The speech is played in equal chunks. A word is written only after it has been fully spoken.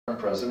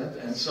president,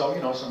 and so,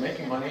 so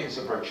making money is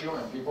a virtue,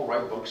 and people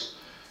write books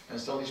and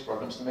sell these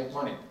programs to make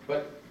money.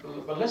 But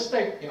let's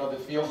take,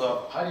 the field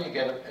of how do you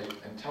get an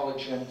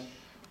intelligent,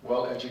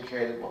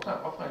 well-educated, what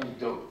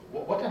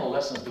kind of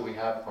lessons do we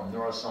have from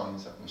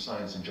neuroscience and from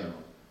science in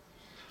general?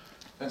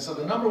 And so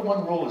the number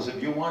one rule is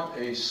if you want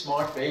a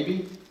smart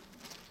baby,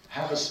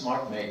 have a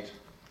smart mate.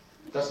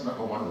 That's the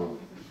number one rule,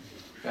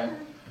 okay?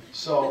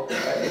 So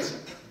it's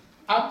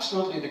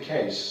absolutely the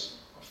case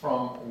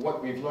from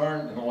what we've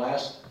learned in the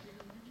last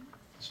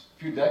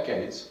few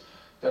decades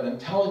that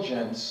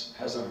intelligence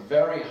has a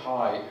very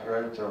high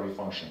hereditary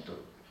function to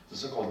it. The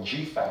so-called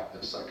G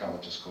factor,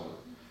 psychologists call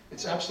it.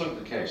 It's absolutely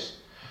the case.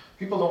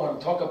 People don't want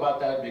to talk about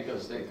that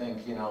because they think,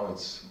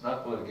 it's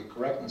not politically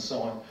correct and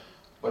so on,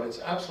 but it's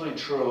absolutely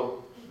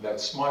true that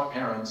smart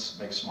parents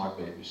make smart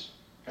babies,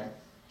 okay?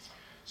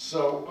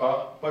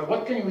 So, but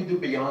what can we do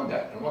beyond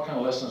that, and what kind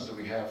of lessons do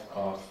we have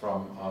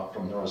from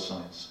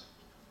neuroscience?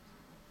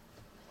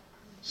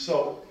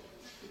 So,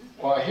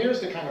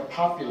 here's the kind of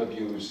popular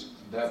views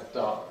that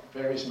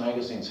various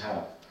magazines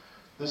have.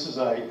 This is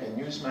a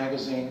news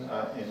magazine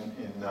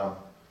in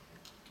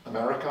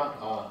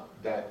America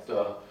that,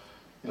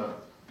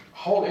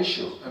 whole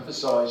issue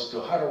emphasized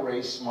to how to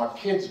raise smart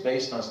kids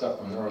based on stuff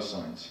from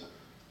neuroscience.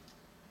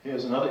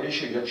 Here's another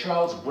issue, your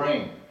child's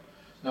brain.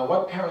 Now,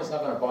 what parent's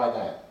not going to buy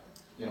that?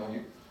 You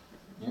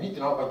need to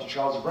know about your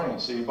child's brain,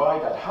 so you buy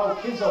that. How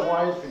kids are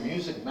wired for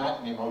music, math,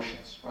 and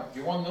emotions, right?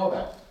 You want to know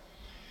that.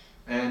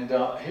 And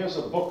here's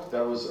a book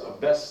that was a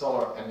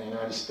bestseller in the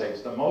United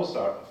States, The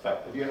Mozart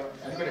Effect.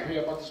 Anybody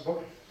hear about this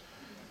book?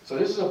 So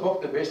this is a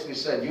book that basically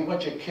said, you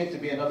want your kid to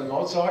be another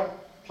Mozart?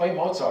 Play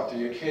Mozart to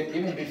your kid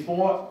even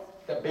before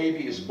the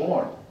baby is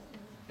born.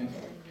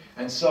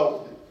 And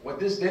so what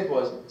this did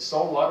was it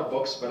sold a lot of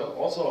books, but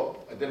also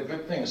it did a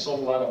good thing. It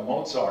sold a lot of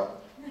Mozart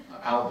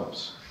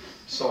albums.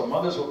 So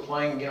mothers were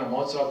playing,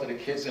 Mozart to the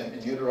kids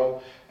in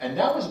utero. And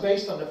that was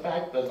based on the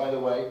fact that, by the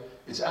way,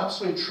 it's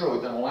absolutely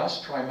true that in the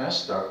last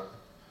trimester,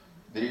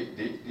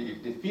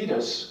 the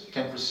fetus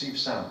can perceive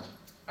sound.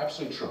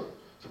 Absolutely true.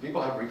 So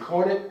people have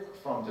recorded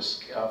from the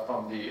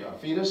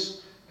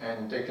fetus,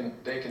 and they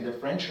can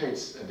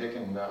differentiate.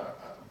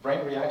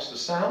 Brain reacts to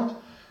sound.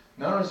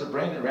 Not only does the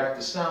brain react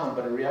to sound,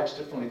 but it reacts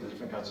differently to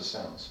different kinds of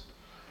sounds.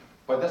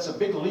 But that's a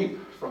big leap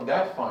from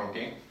that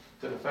finding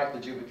to the fact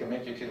that you can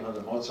make your kid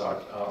another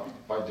Mozart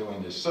by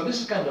doing this. So this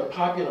is kind of the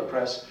popular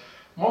press.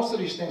 Most of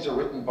these things are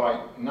written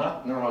by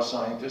not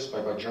neuroscientists,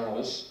 by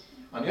journalists.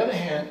 On the other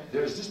hand,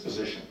 there's this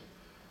position.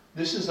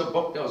 This is a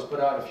book that was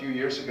put out a few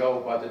years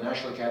ago by the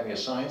National Academy of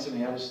Science in the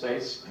United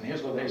States, and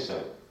here's what they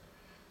said.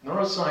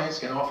 Neuroscience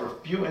can offer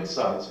few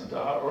insights into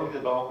how early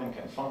development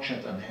can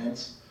function to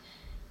enhance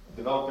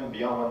development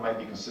beyond what might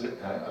be considered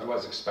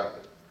otherwise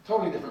expected.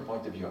 Totally different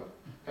point of view,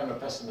 kind of a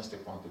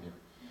pessimistic point of view.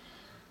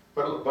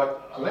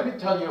 But let me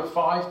tell you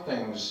 5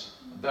 things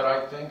that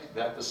I think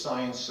that the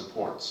science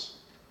supports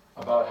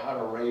about how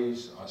to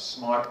raise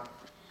smart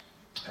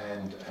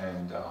and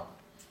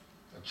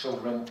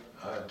children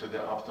to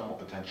their optimal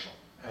potential.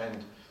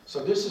 And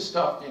so this is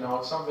stuff,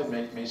 some of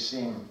it may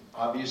seem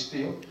obvious to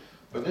you,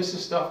 but this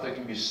is stuff that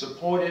can be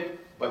supported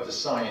by the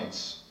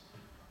science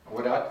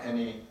without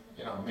any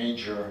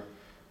major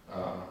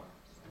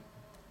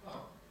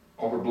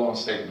overblown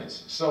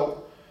statements.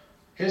 So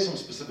here's some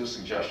specific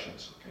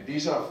suggestions. Okay?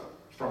 These are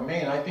from me,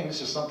 and I think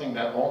this is something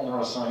that all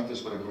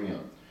neuroscientists would agree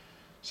on.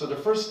 So the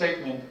first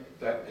statement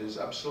that is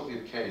absolutely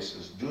the case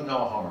is do no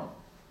harm.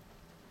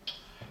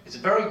 There's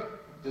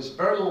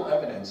very little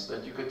evidence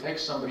that you could take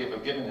somebody of a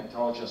given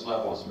intelligence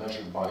level as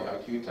measured by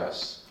IQ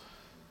tests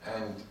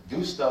and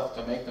do stuff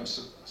to make them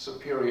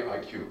superior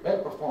IQ.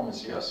 Better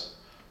performance, yes,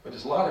 but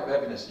there's a lot of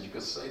evidence that you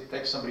could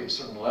take somebody of a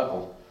certain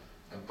level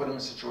and put them in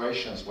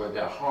situations where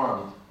they're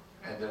harmed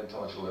and their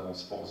intelligence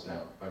levels falls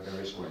down by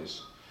various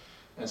ways.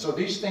 And so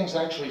these things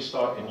actually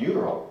start in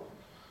utero.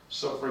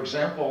 So for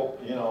example,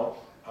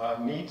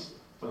 needs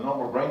for the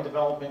normal brain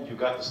development, you've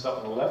got the stuff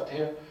on the left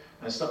here,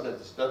 and stuff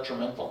that's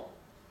detrimental.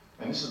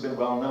 And this has been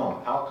well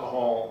known.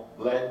 Alcohol,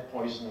 lead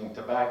poisoning,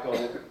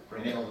 tobacco,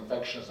 prenatal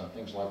infections, and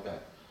things like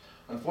that.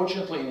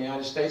 Unfortunately, in the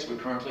United States, we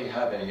currently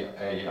have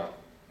a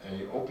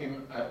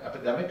opium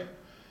epidemic.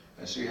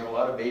 And so you have a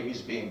lot of babies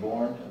being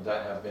born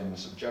that have been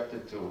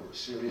subjected to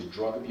serious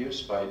drug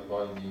abuse by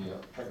the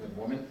pregnant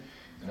woman.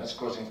 And that's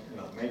causing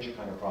major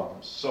kind of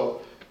problems.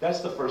 So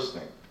that's the first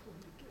thing.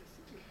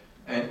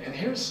 And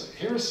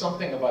here's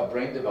something about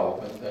brain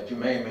development that you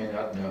may or may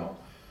not know.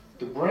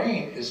 The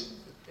brain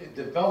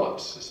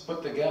develops, is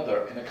put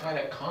together in a kind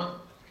of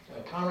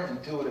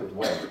counterintuitive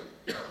way.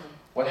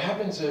 What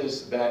happens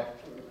is that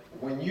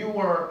when you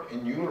were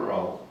in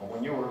utero, or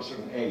when you were a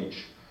certain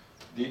age,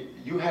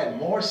 you had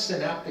more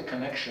synaptic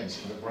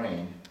connections in the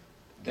brain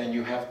than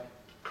you have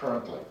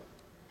currently.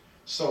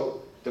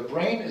 So the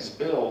brain is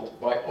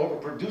built by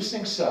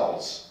overproducing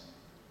cells,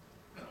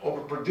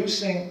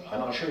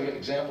 and I'll show you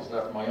examples of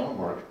that from my own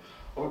work,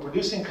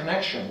 overproducing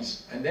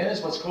connections, and then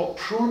is what's called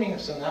pruning of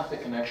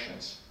synaptic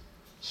connections.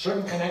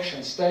 Certain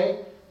connections stay,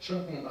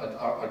 certain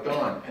are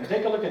gone. And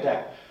take a look at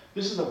that.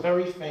 This is a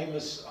very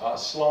famous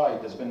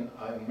slide that's been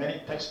in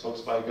many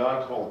textbooks by a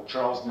guy called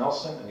Charles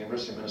Nelson at the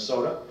University of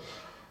Minnesota.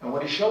 And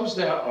what he shows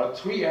there are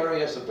 3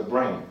 areas of the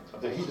brain.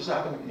 This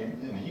happened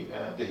in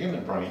the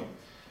human brain.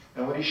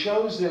 And what he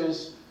shows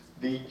is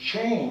the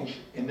change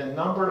in the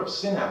number of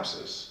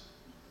synapses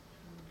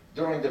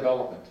during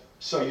development.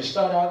 So you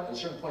start out at a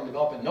certain point in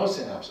development, no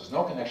synapses,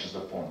 no connections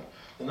are formed.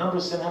 The number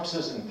of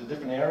synapses in the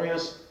different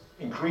areas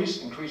increase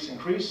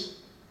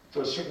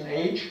to a certain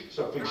age.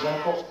 So for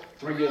example,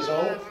 3 years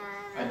old,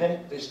 and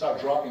then they start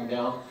dropping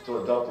down to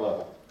an adult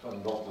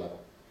level.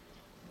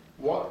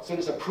 So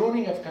there's a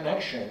pruning of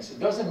connections. It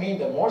doesn't mean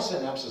that more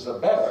synapses are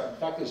better. In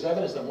fact, there's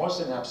evidence that more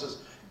synapses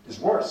is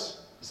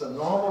worse. It's a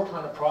normal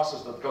kind of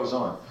process that goes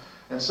on.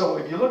 And so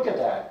if you look at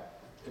that,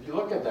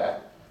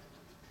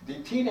 the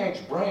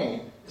teenage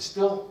brain is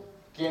still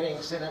getting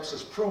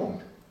synapses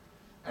pruned.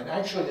 And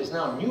actually there's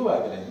now new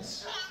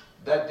evidence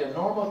that the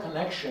normal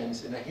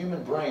connections in a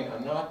human brain are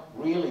not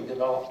really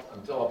developed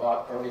until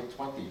about early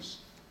 20s.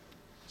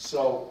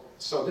 So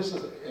this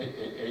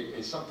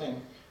is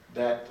something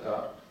that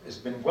has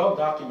been well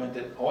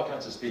documented in all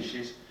kinds of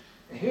species.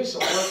 And here's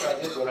some work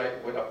I did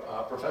with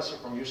a professor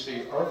from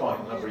UC Irvine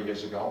a number of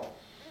years ago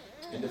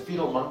in the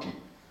fetal monkey.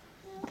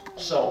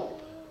 So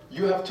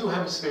you have 2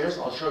 hemispheres.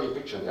 I'll show you a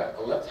picture of that,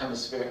 a left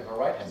hemisphere and a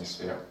right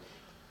hemisphere.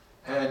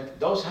 And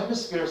those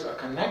hemispheres are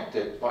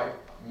connected by a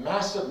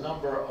massive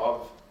number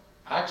of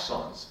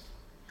axons.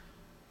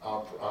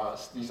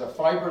 These are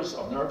fibers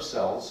of nerve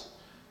cells.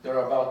 There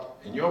are about,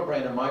 in your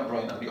brain and my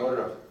brain, on the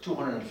order of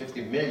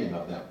 250 million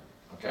of them,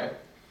 okay?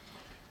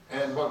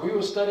 And what we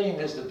were studying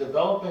is the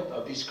development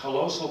of these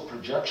callosal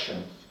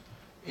projections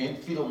in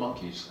fetal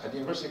monkeys. At the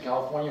University of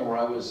California, where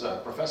I was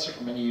a professor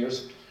for many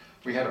years,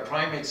 we had a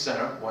primate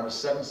center, one of the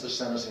 7 such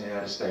centers in the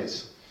United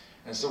States.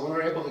 And so we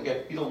were able to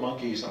get fetal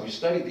monkeys, and we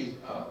studied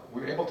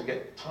we were able to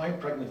get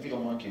time-pregnant fetal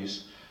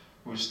monkeys.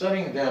 We were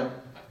studying them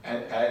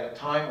at a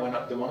time when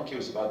the monkey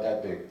was about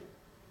that big,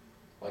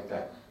 like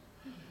that.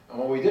 And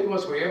what we did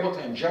was we were able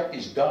to inject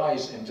these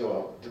dyes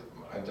into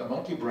the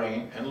monkey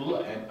brain and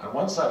on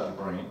one side of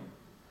the brain,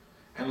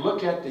 and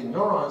look at the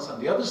neurons on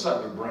the other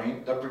side of the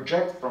brain that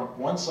project from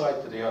one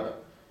side to the other,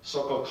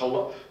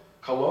 so-called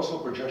callosal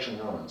projection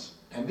neurons.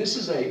 And this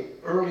is an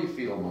early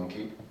fetal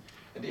monkey.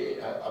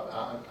 The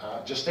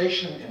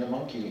gestation in a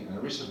monkey, in a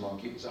rhesus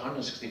monkey, is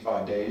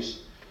 165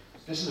 days.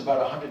 This is about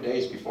 100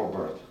 days before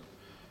birth.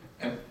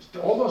 And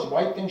all those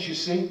white things you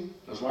see,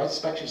 those white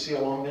specks you see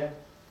along there,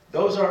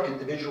 those are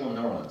individual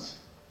neurons.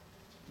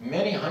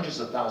 Many hundreds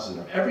of thousands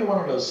of them. Every one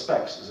of those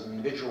specks is an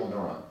individual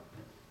neuron.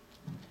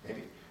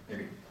 Maybe.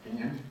 Can you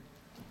hear me?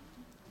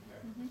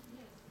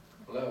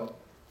 Hello?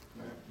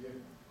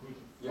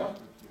 Yeah?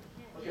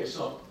 Okay,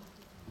 so,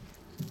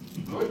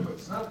 good, but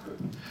it's not good.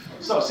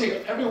 So see,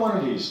 every one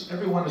of these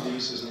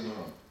is a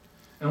neuron.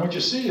 And what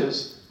you see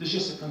is, there's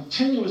just a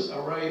continuous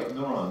array of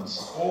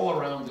neurons all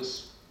around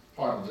this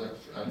part of the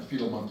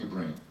fetal monkey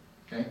brain,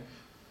 okay?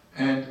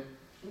 And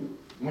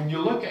when you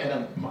look at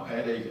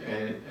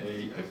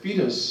a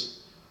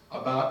fetus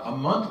about a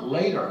month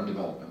later in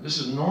development, this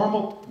is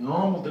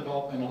normal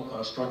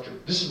developmental structure.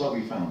 This is what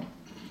we found.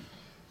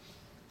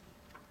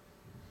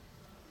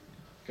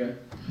 Okay?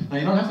 Now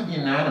you don't have to be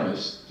an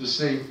anatomist to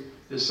say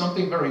there's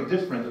something very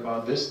different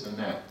about this than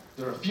that.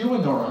 There are fewer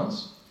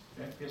neurons,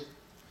 okay? Yes.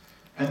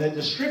 And they're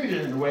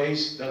distributed in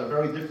ways that are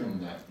very different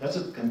than that. That's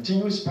a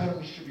continuous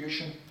pattern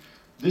distribution.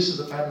 This is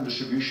a pattern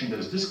distribution that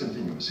is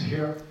discontinuous.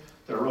 Here,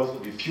 there are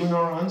relatively few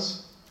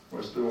neurons,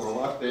 whereas there were a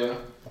lot there.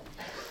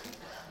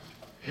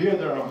 Here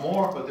there are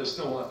more, but there's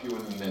still a lot fewer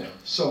than there.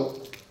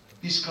 So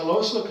these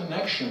callosal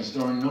connections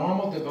during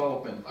normal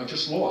development are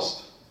just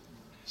lost.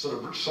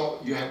 So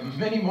you have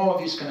many more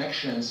of these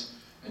connections,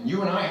 and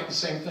you and I have the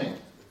same thing.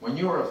 When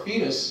you were a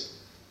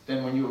fetus,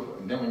 than when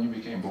you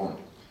became born.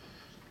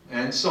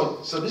 And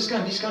so these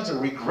kinds of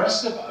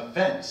regressive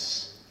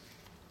events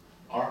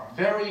are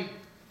very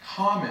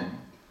common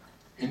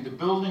in the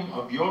building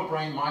of your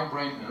brain, my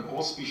brain, and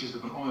all species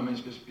that all many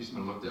species have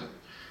been looked at.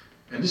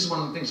 And this is one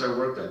of the things I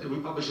worked at. We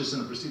published this in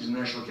the prestigious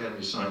National Academy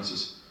of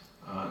Sciences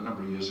a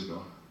number of years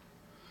ago.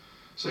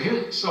 So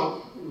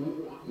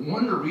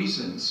one of the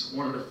reasons,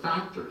 one of the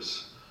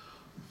factors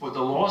for the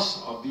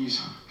loss of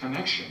these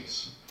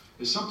connections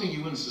is something you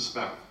wouldn't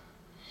suspect.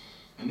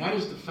 And that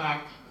is the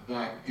fact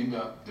that in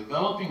the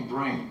developing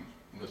brain,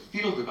 in the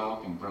fetal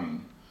developing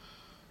brain,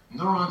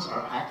 neurons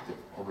are active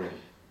already.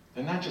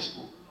 They're not just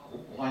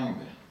lying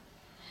there.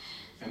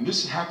 And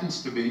this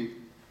happens to be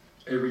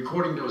a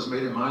recording that was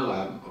made in my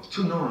lab of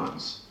two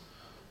neurons.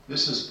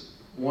 This is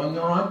one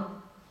neuron,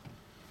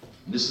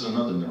 and this is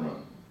another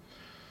neuron.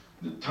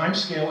 The time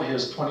scale here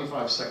is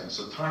 25 seconds,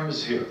 so time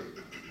is here.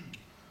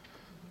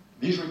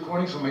 These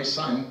recordings were made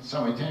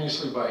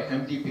simultaneously by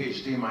an MD,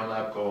 PhD in my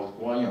lab called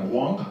Guoyang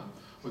Wang,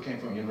 who came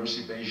from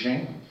University of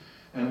Beijing.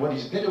 And what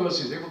he did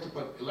was he was able to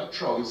put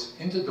electrodes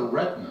into the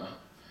retina.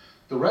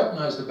 The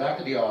retina is the back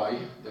of the eye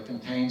that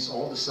contains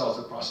all the cells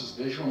that process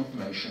visual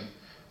information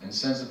and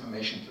sends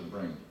information to the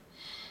brain.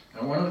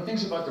 And one of the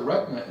things about the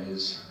retina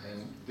is,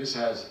 and this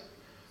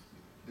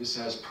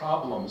has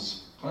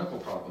problems clinical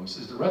problems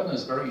is the retina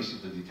is very easy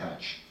to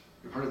detach.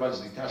 You've heard about this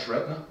detached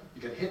retina?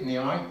 You get hit in the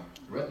eye,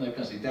 the retina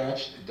becomes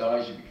detached, it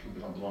dies, you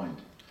become blind.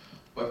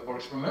 But for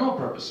experimental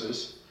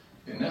purposes,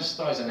 you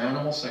anesthetize an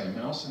animal, say a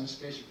mouse in this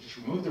case, you just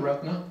remove the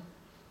retina,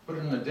 put it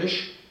in a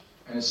dish,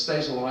 and it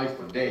stays alive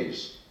for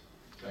days.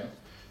 Okay?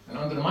 And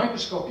under the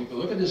microscope, you can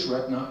look at this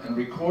retina and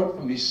record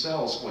from these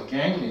cells, called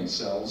ganglion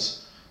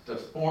cells, that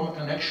form a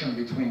connection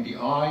between the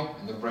eye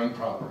and the brain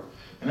proper.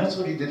 And that's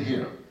what he did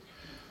here.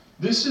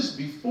 This is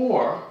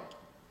before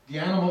the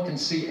animal can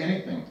see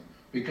anything,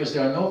 because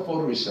there are no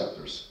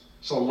photoreceptors.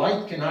 So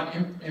light cannot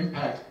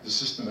impact the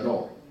system at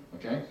all,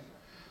 okay?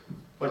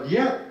 But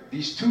yet,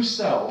 these two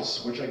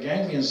cells, which are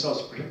ganglion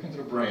cells projecting to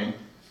the brain,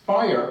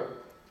 fire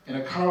in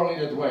a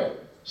correlated way.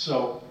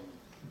 So,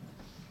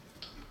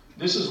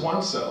 this is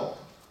one cell,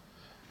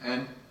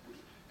 and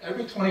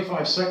every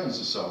 25 seconds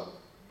or so,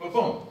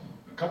 boom,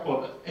 a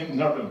couple of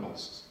nerve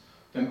impulses,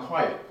 then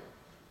quiet,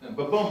 then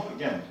boom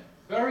again.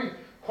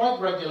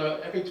 Quite regular,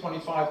 every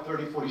 25,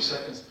 30, 40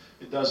 seconds,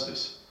 it does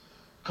this.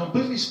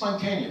 Completely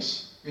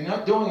spontaneous. You're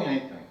not doing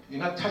anything.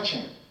 You're not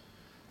touching it.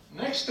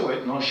 Next to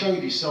it, and I'll show you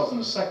these cells in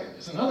a second,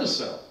 is another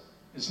cell,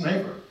 its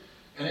neighbor.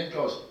 And it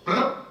goes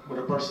with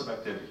a burst of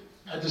activity.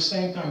 At the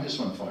same time, this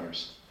one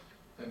fires.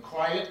 Then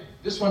quiet,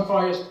 this one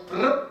fires,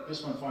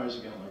 this one fires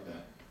again like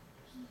that.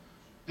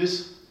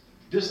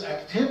 This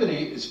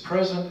activity is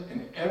present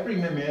in every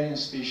mammalian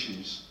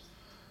species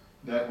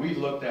that we've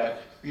looked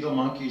at, fetal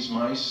monkeys,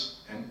 mice,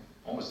 and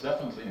almost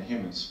definitely in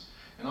humans.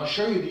 And I'll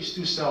show you these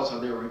two cells, how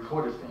they were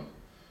recorded from.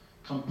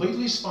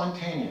 Completely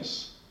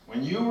spontaneous.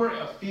 When you were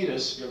a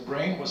fetus, your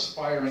brain was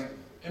firing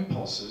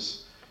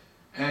impulses.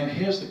 And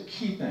here's the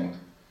key thing.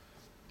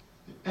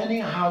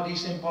 Depending on how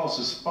these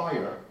impulses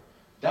fire,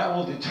 that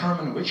will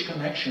determine which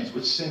connections,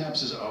 which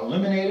synapses are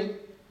eliminated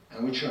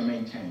and which are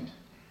maintained.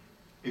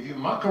 If you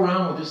muck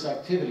around with this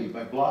activity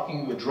by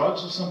blocking with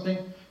drugs or something,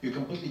 you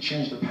completely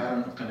change the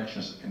pattern of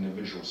connections in the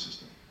visual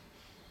system.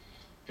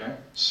 Okay?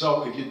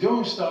 So if you're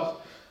doing stuff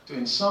to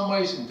in some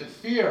ways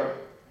interfere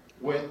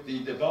with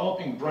the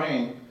developing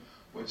brain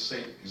with,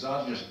 say,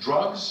 exogenous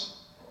drugs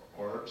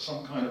or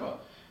some kind of a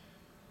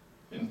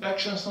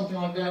infection, something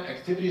like that,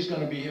 activity is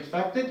going to be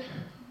affected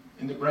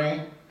in the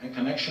brain and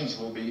connections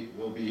will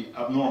be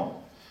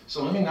abnormal.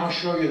 So let me now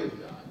show you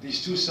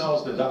these two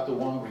cells that Dr.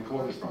 Wang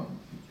recorded from.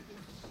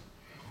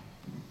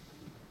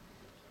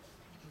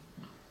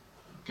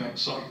 Okay,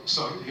 so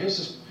here's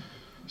this.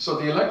 So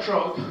the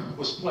electrode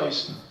was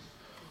placed,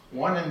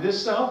 one in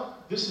this cell.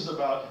 This is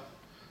about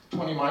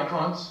 20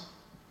 microns.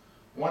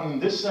 One in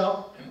this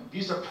cell, and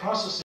these are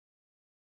processing